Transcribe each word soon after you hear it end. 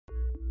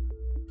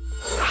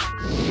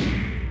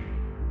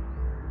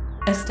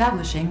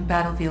Establishing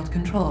battlefield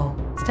control.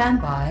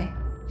 Stand by.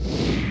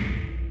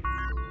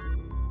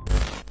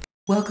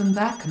 Welcome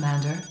back,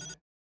 Commander.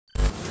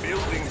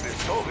 Building the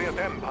Soviet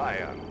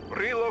Empire.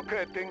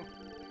 Relocating.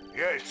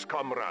 Yes,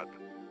 comrade.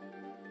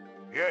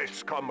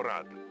 Yes,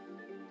 comrade.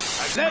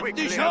 Let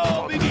the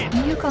show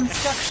begin! New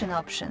construction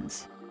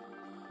options.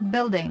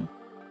 Building.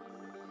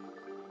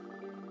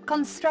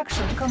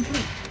 Construction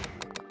complete.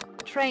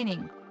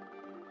 Training.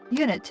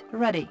 Unit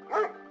ready.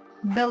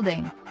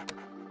 Building.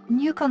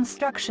 New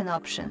construction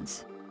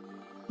options.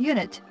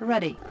 Unit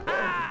ready.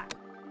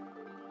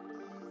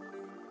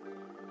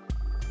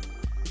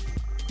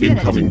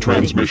 Incoming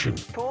transmission.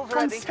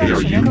 Hey,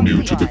 are you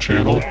new to the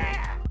channel?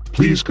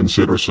 Please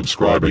consider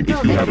subscribing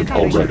if you haven't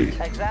already.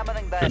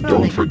 And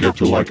don't forget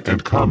to like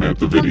and comment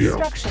the video.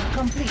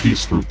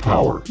 Peace through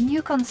power.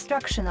 New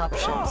construction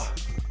options.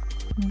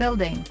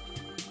 Building.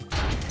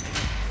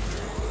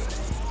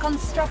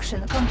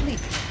 Construction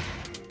complete.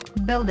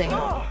 Building.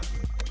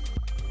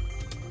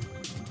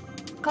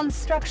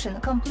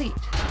 Construction complete.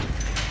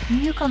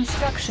 New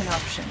construction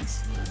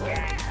options.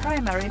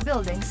 Primary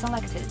building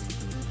selected.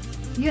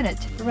 Unit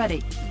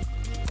ready.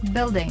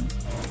 Building.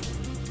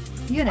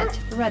 Unit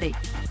ready.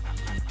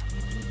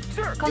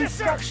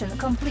 Construction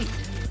complete.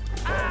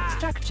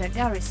 Structure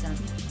garrison.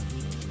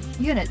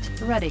 Unit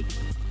ready.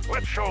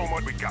 Let's show them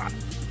what we got.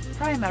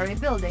 Primary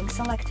building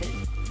selected.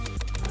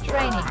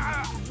 Training.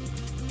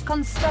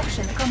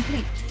 Construction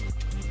complete.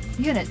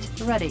 Unit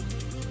ready.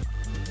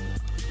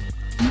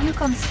 New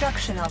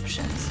construction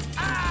options.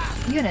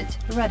 Unit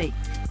ready.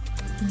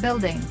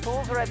 Building.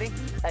 Tools ready.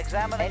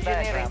 Examining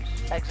diagrams.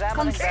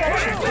 Examining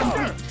Construction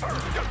diagrams.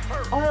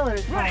 complete. Oil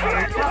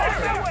refinery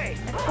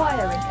captured.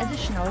 Acquiring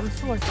additional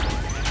resources.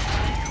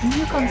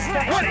 New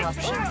construction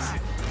options.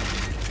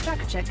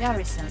 Structure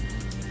garrison.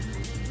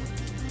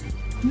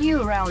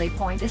 New rally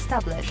point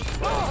established.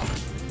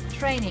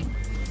 Training.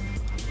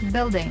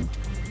 Building.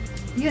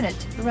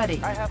 Unit ready.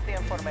 I have the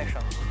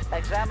information.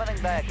 Examining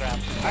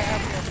diagrams. I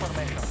have the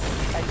information.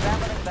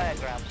 Examining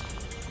diagrams.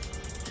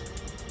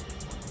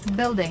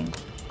 Building.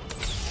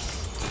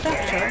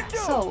 Structure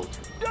sold.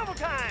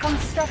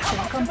 Construction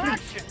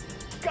complete.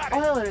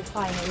 Oil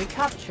refinery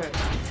captured.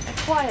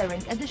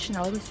 Acquiring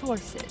additional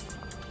resources.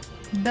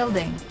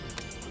 Building.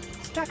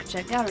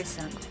 Structure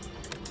garrisoned.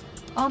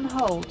 On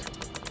hold.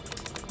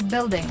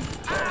 Building.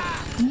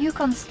 New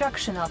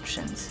construction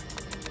options.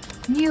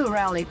 New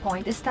rally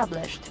point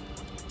established.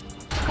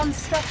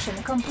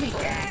 Construction complete.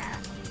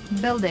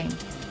 Building.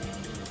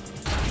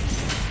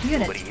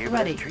 Unit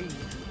ready.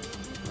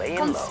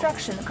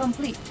 Construction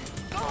complete.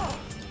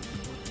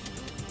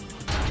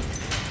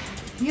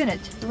 Unit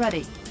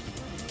ready.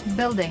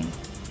 Building.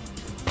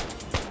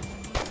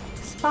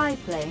 Spy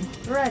plane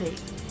ready.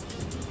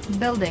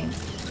 Building.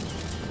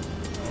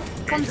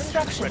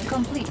 Construction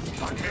complete.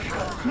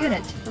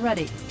 Unit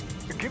ready.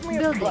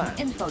 Building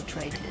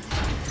infiltrated.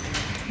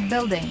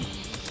 Building.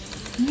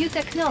 New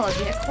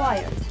technology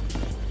acquired.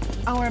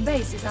 Our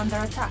base is under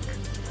attack.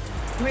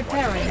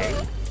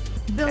 Repairing.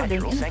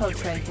 Building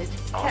infiltrated.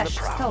 Cash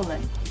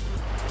stolen.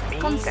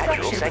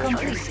 Construction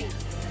complete.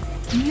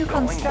 New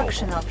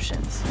construction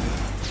options.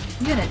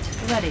 Unit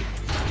ready.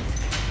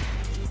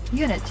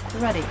 Unit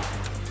ready.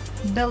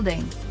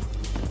 Building.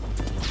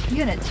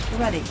 Unit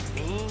ready.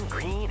 Mean,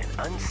 green, and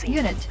unseen.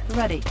 Unit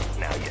ready.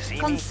 Now you see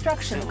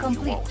Construction me, soon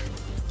complete. You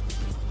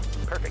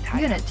won't. Perfect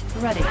height. Unit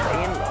ready.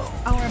 Laying low.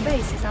 Our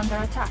base is under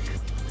attack.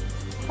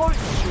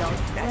 Force shield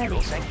Natural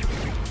ready.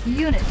 sanctuary.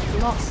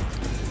 Unit lost.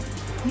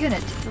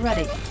 Unit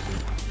ready.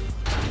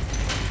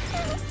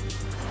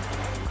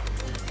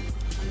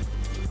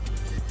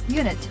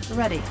 Unit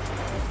ready.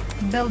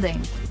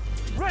 Building.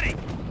 Ready.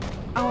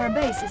 Our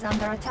base is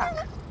under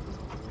attack.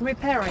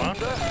 Repairing.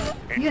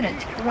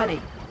 Unit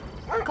ready.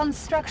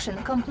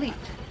 Construction complete.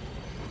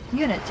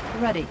 Unit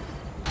ready.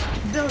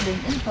 Building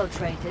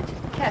infiltrated.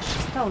 Cash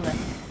stolen.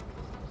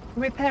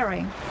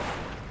 Repairing.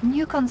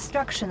 New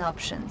construction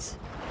options.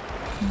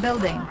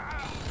 Building.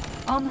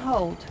 On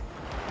hold.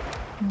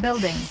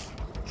 Building.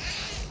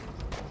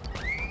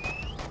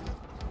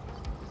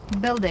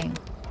 Building.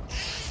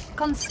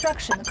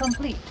 Construction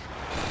complete.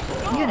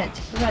 Unit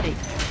ready.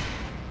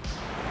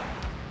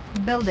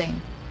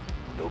 Building.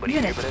 Nobody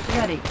Unit here but us.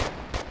 ready.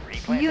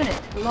 Replant.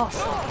 Unit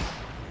lost.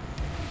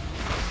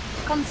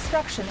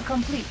 Construction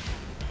complete.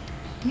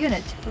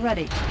 Unit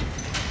ready.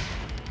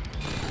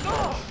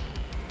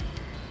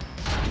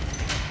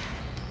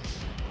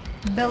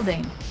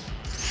 Building.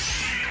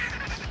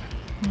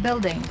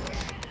 Building.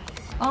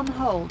 On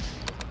hold.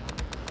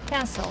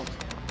 Cancelled.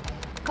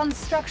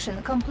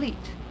 Construction complete.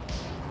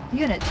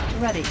 Unit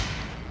ready.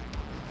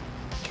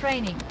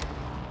 Training.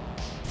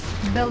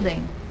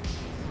 Building.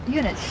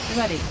 Unit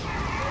ready.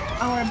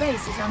 Our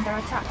base is under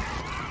attack.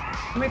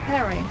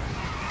 Repairing.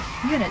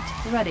 Unit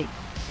ready.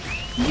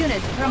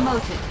 Unit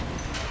promoted.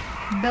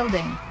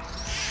 Building.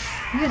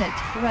 Unit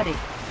ready.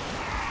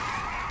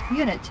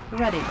 Unit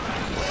ready.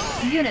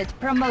 Unit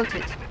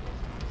promoted.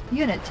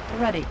 Unit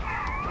ready.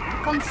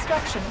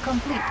 Construction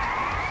complete.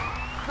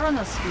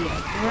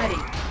 Chronosphere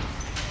ready.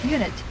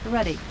 Unit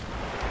ready.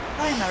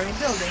 Primary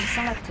building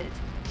selected.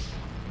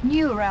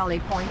 New rally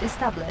point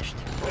established.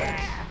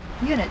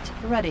 Unit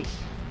ready.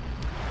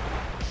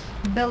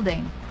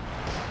 Building.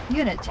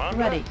 Unit Commander?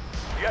 ready.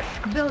 Yes.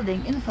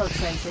 Building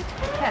infiltrated.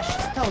 Cash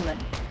stolen.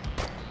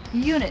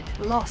 Unit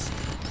lost.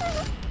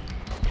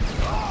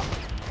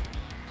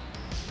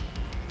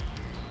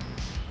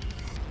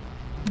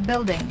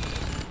 Building.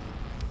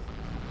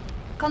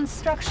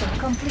 Construction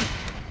complete.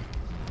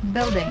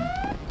 Building.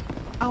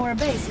 Our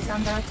base is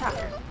under attack.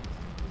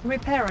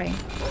 Repairing.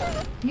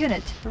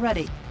 Unit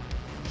ready.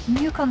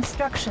 New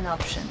construction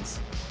options.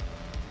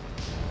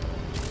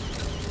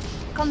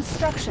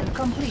 Construction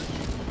complete.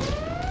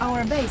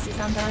 Our base is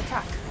under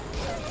attack.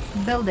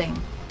 Building.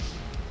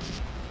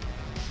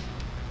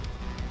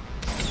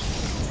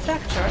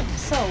 Structure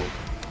sold.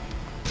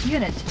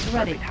 Unit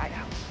ready. Perfect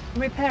hideout.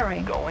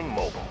 Repairing. Going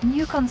mobile.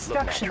 New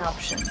construction natural.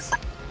 options.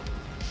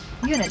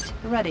 Unit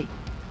ready.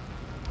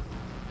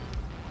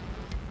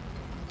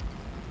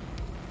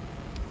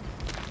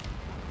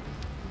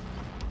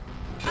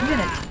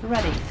 Unit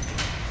ready.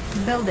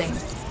 Building.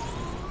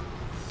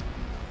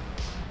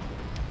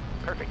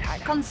 Perfect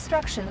hideout.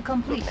 Construction Look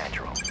complete.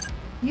 natural.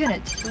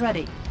 Unit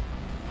ready.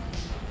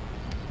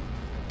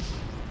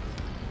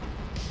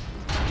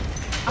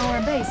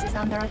 Our base is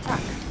under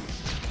attack.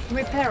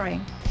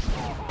 Repairing.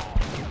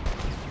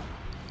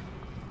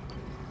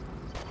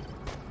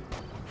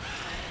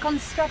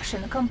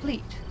 Construction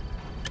complete.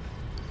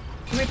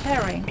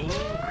 Repairing. Mean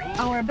green.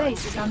 Our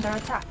base is under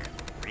attack.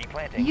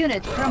 Replanting.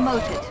 Unit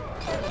promoted.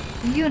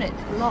 Unit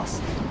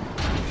lost.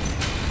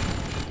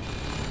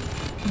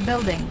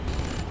 Building.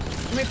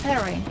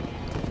 Repairing.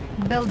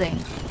 Building.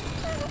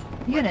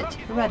 Unit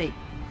ready.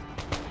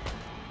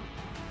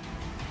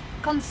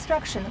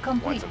 Construction Want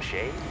complete. some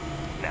shade?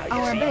 Now you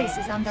Our see base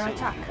me, is under soon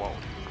attack. you won't.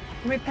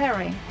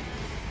 Repairing.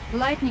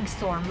 Lightning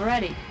storm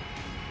ready.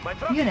 My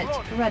truck Unit is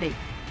loaded. ready.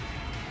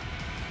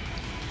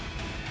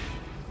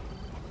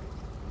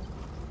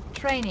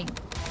 Training.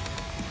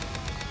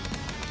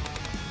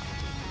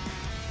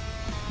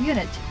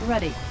 Unit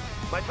ready.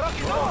 My truck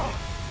is loaded.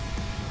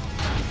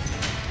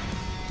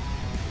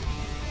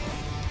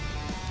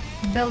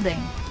 Building.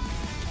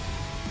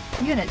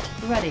 Unit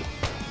ready.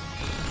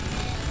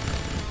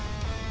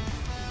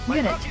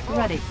 Unit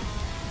ready.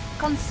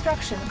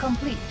 Construction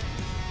complete.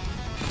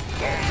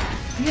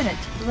 Unit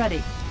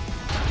ready.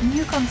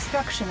 New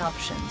construction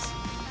options.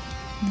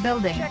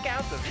 Building. Check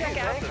out the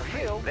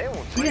field. They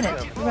won't see Unit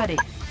them. ready.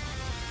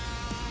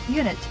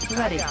 Unit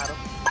ready. Got 'em.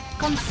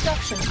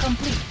 Construction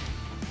complete.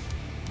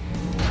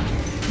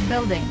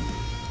 Building.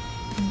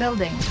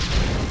 Building.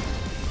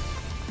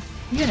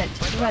 Unit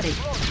ready.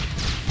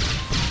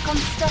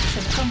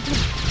 Construction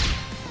complete.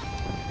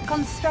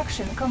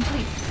 Construction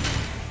complete.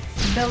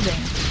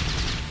 Building.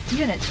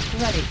 Unit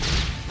ready.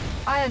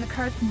 Iron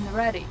curtain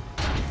ready.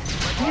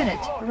 Unit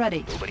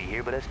ready. Nobody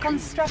here but us. trees.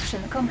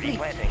 Construction complete.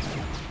 Replanting.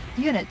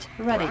 Unit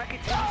ready.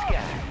 Rocket to the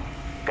sky.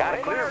 Got a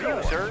clear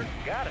view, sir.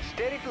 Got a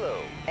steady flow.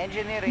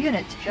 Engineering.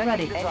 Unit Checking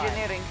ready. design.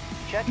 Engineering.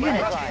 Checking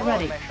Unit design.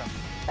 ready.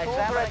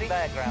 Examining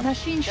diagram.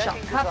 Machine shop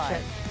Checking captured.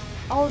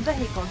 design. All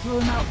vehicles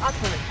will now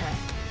auto repair.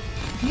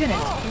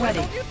 Unit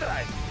ready.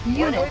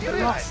 Unit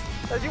lost.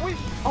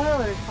 Oil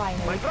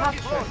refinery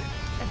captured.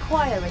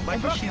 Acquiring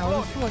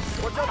additional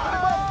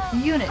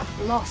resources. Unit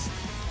lost.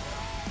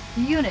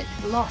 Unit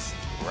lost.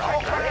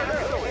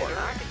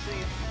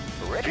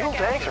 Fuel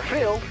tanks are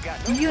filled.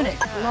 Unit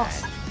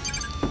lost.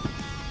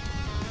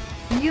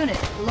 Unit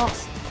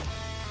lost.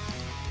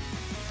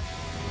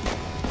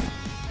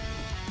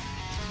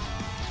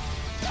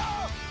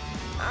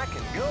 I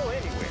can go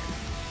anywhere.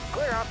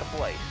 Clear out the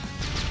place.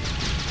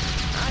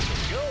 I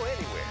can go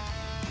anywhere.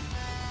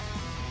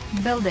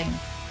 Building.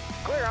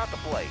 Clear out the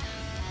place.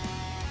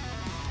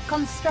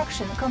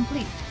 Construction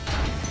complete.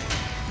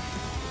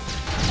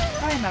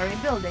 Primary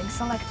building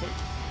selected.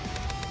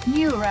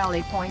 New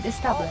rally point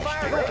established.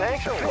 Fuel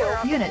tanks are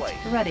filled. Unit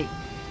ready.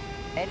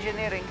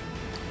 Engineering.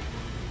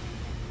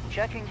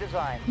 Checking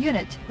design.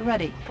 Unit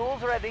ready.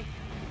 Tools ready.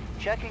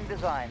 Checking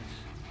designs.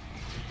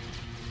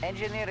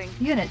 Engineering.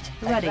 Unit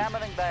ready.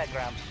 Examining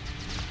diagrams.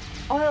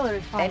 Oil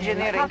refinery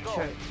Engineering.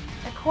 captured.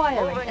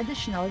 Acquiring Moving.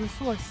 additional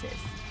resources.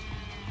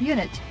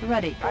 Unit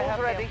ready. Tools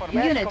ready. Yes,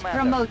 Unit Commander.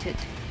 promoted.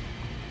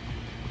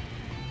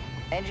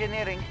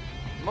 Engineering.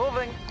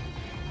 Moving.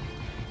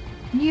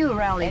 New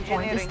rally point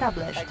Engineering.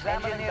 established.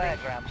 Examining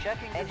diagram.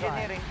 Checking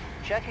engineering.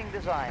 Checking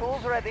design.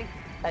 Tools ready.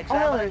 Oil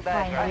Examining diagram.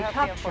 I refinery have the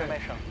captured.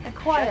 information.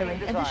 Acquiring Checking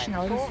design.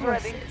 additional Tools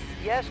ready. resources.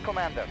 Yes,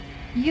 Commander.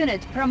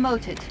 Unit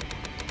promoted.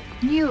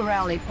 New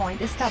rally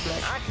point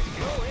established. I can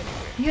go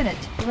anywhere. Unit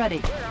ready.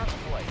 Clear out the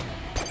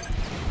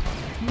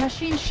place.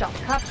 Machine shop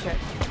captured.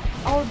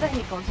 All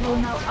vehicles will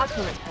now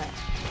auto repair.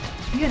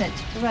 Unit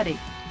ready.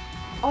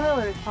 Oil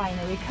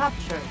refinery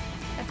captured.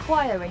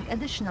 Acquiring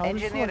additional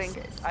Engineering.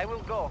 resources. I will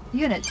go.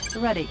 Unit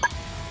ready.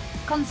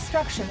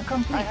 Construction I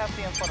complete. have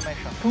the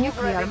information. Tools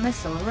Nuclear ready.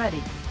 missile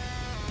ready.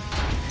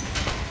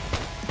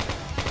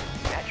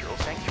 Natural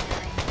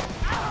sanctuary.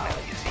 Now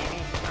you see me.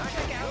 I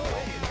can go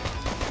anywhere.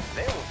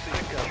 They will see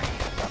the country.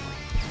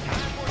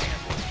 Time for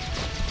ambush.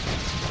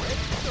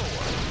 Ready to soar.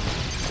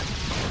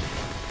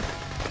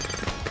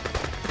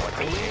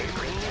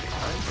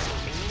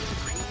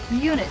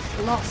 Unit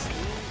lost.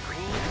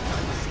 Green,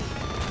 unseen.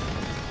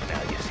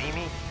 Now you see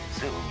me,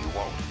 soon you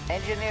won't.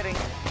 Engineering.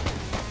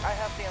 I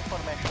have the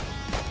information.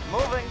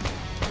 Moving.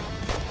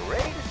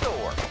 Ready to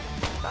soar.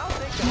 I'll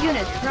take the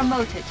Unit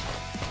promoted.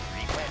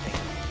 replanting.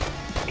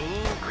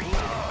 Mean, green,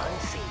 and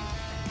unseen.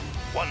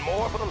 One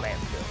more for the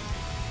landfill.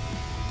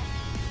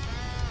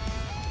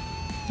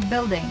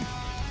 Building.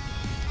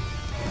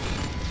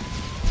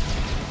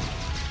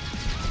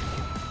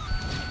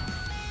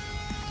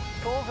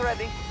 Tools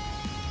ready.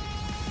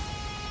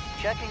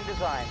 Checking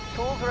design.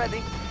 Tools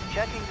ready.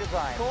 Checking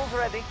design. Tools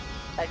ready.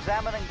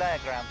 Examining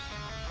diagrams.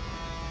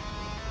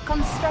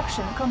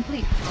 Construction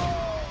complete.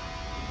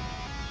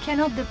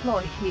 Cannot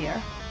deploy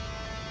here.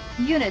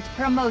 Unit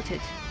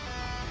promoted.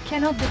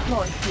 Cannot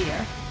deploy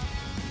here.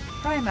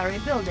 Primary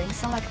building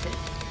selected.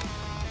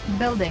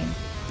 Building.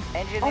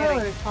 Engineering.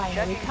 Oil refinery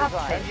Checking captured.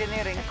 design.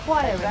 Engineering.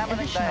 Acquiring Examining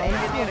additional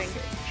engineering.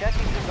 resources.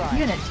 Checking design.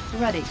 Unit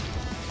ready.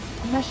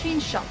 Machine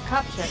shop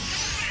captured.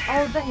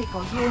 All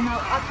vehicles will now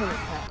auto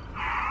repair.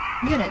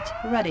 Unit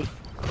ready.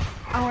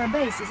 Our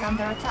base is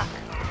under attack.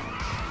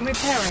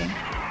 Repairing.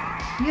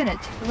 Unit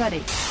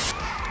ready.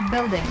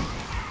 Building.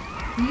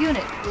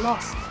 Unit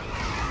lost.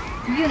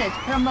 Unit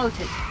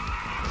promoted.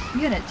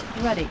 Unit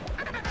ready.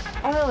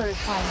 Oil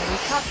refinery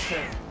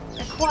captured.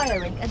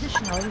 Acquiring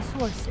additional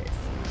resources.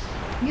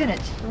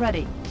 Unit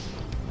ready.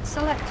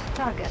 Select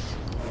target.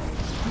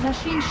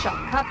 Machine shop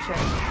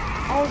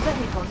captured. All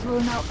vehicles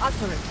will now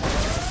auto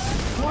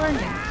repair.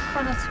 Warning.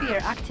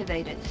 Chronosphere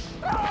activated.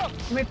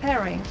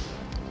 Repairing.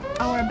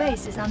 Our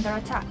base is under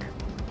attack.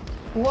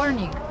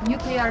 Warning.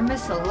 Nuclear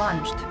missile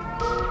launched.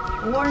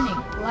 Warning.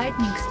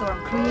 Lightning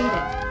storm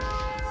created.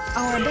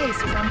 Our base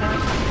is under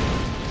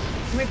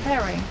attack.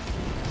 Repairing.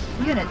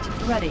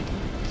 Unit ready.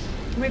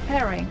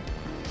 Repairing.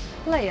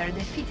 Player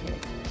defeated.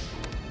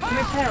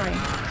 Repairing.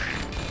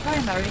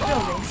 Primary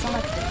building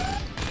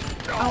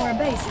selected. Our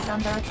base is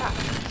under attack.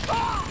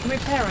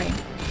 Repairing.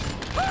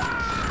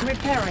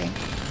 Repairing.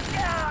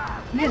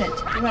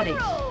 Unit ready.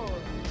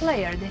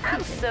 Player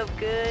defeated. So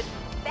good.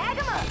 Bag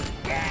 'em up.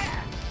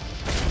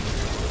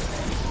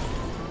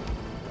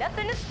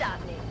 Nothing to stop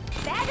me.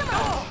 Bag 'em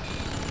up.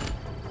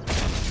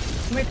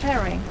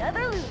 Repairing.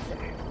 Another loser.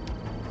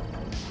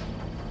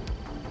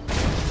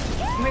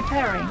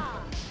 Repairing.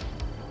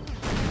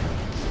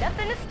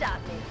 Nothing to stop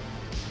me.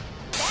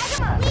 Bag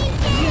 'em up.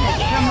 Unit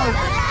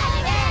promoted.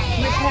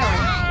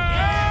 Repairing.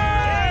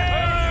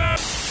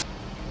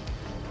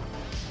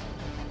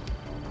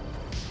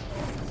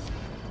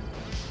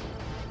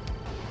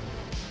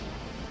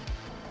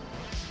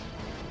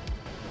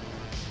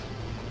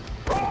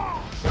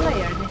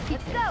 Player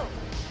defeated. Go.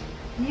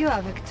 You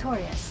are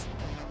victorious.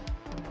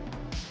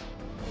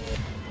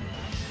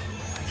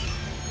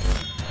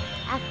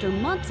 After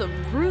months of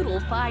brutal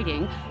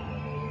fighting,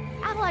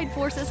 Allied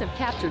forces have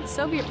captured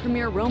Soviet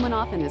Premier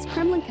Romanov and his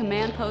Kremlin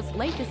command post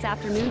late this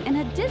afternoon in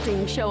a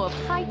dizzying show of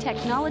high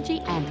technology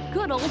and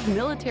good old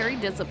military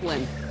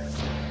discipline.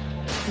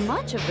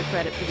 Much of the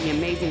credit for the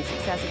amazing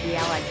success of the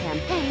Allied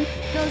campaign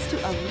goes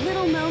to a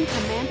little-known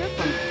commander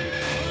from